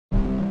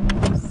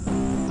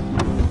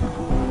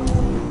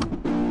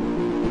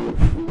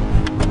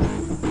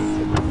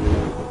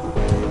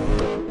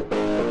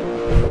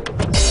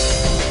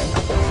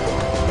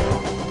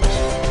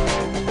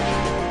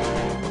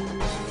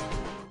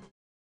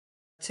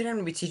today I'm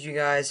going to be teaching you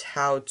guys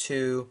how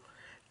to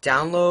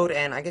download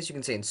and I guess you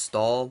can say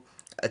install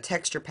a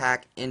texture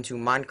pack into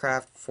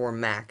Minecraft for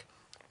Mac.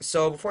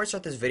 So before I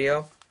start this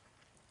video,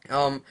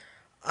 um,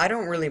 I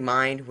don't really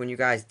mind when you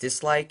guys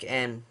dislike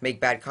and make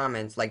bad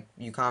comments, like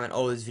you comment,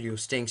 oh, this video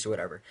stinks or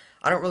whatever.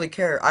 I don't really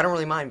care. I don't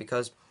really mind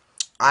because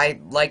I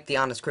like the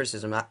honest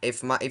criticism.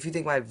 If you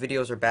think my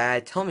videos are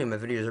bad, tell me my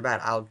videos are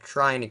bad. I'll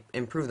try and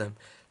improve them.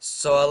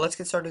 So let's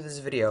get started with this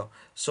video.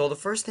 So the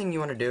first thing you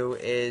want to do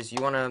is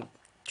you want to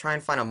try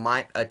and find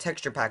a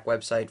texture pack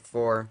website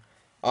for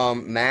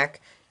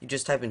Mac. You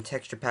just type in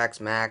texture packs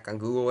Mac on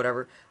Google,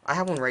 whatever. I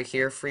have one right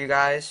here for you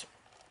guys.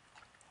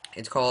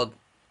 It's called,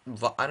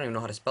 I don't even know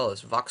how to spell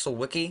this,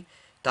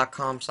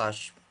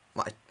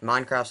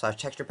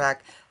 voxelwiki.com/Minecraft/texture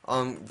pack.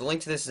 The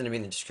link to this is going to be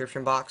in the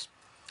description box.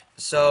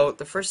 So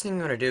the first thing you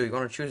want to do, you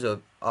want to choose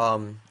a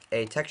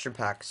texture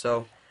pack.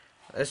 So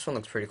this one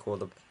looks pretty cool,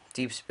 the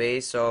deep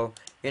space. So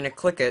you're going to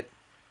click it,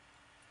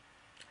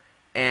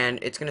 and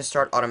it's going to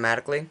start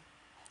automatically.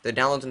 The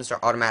download's going to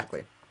start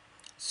automatically.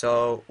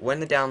 So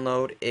when the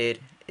download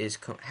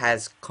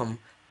has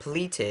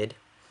completed,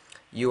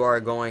 you are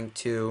going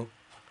to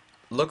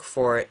look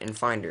for it in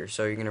Finder.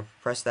 So you're going to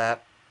press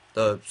that,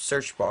 the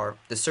search button,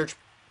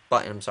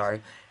 I'm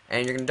sorry,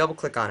 and you're going to double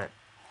click on it.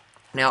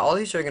 Now all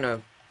these are going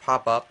to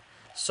pop up.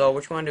 So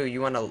what you want to do,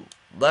 you want to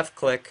left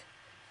click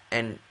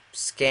and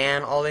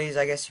scan all these,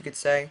 I guess you could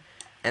say,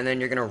 and then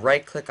you're going to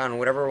right click on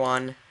whatever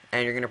one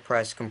and you're going to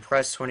press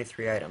compress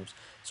 23 items.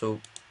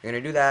 So you're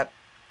going to do that.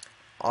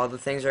 All the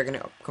things are going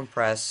to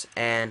compress,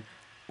 and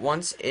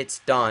once it's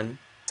done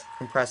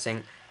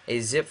compressing, a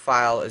zip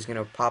file is going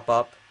to pop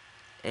up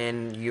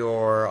in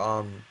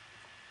your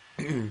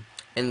in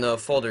the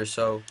folder.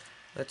 So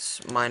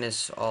let's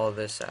minus all of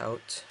this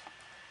out.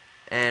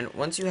 And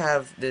once you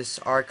have this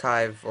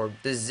archive or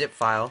this zip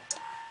file,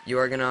 you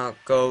are gonna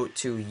go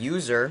to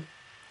user,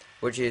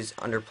 which is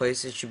under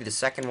places, should be the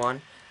second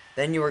one.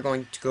 Then you are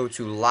going to go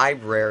to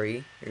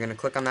library. You're gonna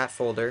click on that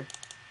folder,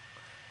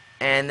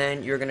 and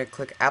then you're gonna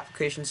click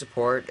application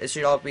support. It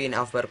should all be in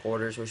alphabetical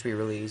order, so it should be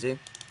really easy.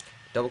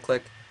 Double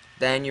click.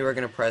 Then you are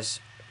gonna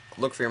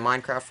look for your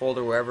Minecraft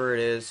folder wherever it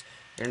is.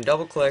 You're gonna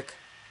double click.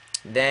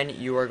 Then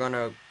you are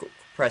gonna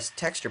press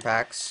texture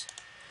packs,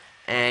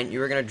 and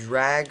you're going to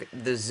drag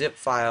the zip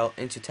file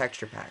into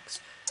texture packs.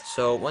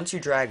 So once you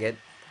drag it,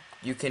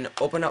 you can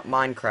open up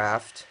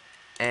Minecraft,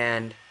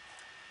 and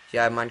you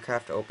have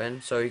Minecraft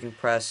open, so you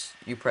press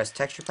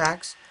texture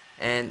packs,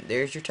 and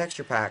there's your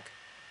texture pack.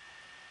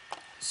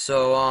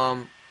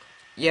 So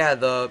yeah,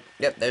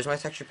 there's my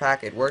texture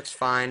pack. It works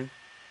fine.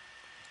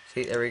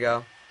 See, there we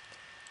go.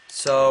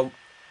 So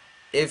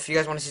if you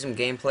guys want to see some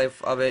gameplay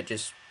of it,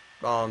 just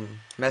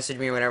message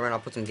me or whatever, and I'll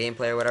put some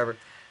gameplay or whatever.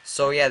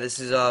 So yeah, this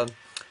is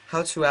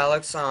How to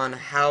Alex on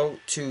how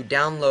to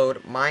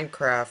download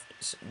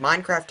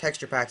Minecraft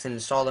texture packs and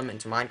install them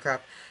into Minecraft.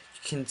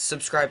 You can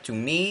subscribe to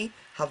me,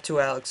 How to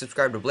Alex,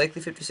 subscribe to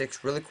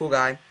Blakely56, really cool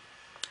guy.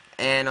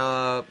 And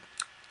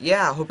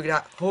yeah,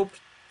 hope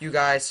you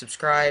guys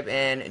subscribe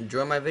and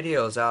enjoy my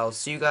videos. I'll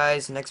see you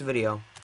guys next video.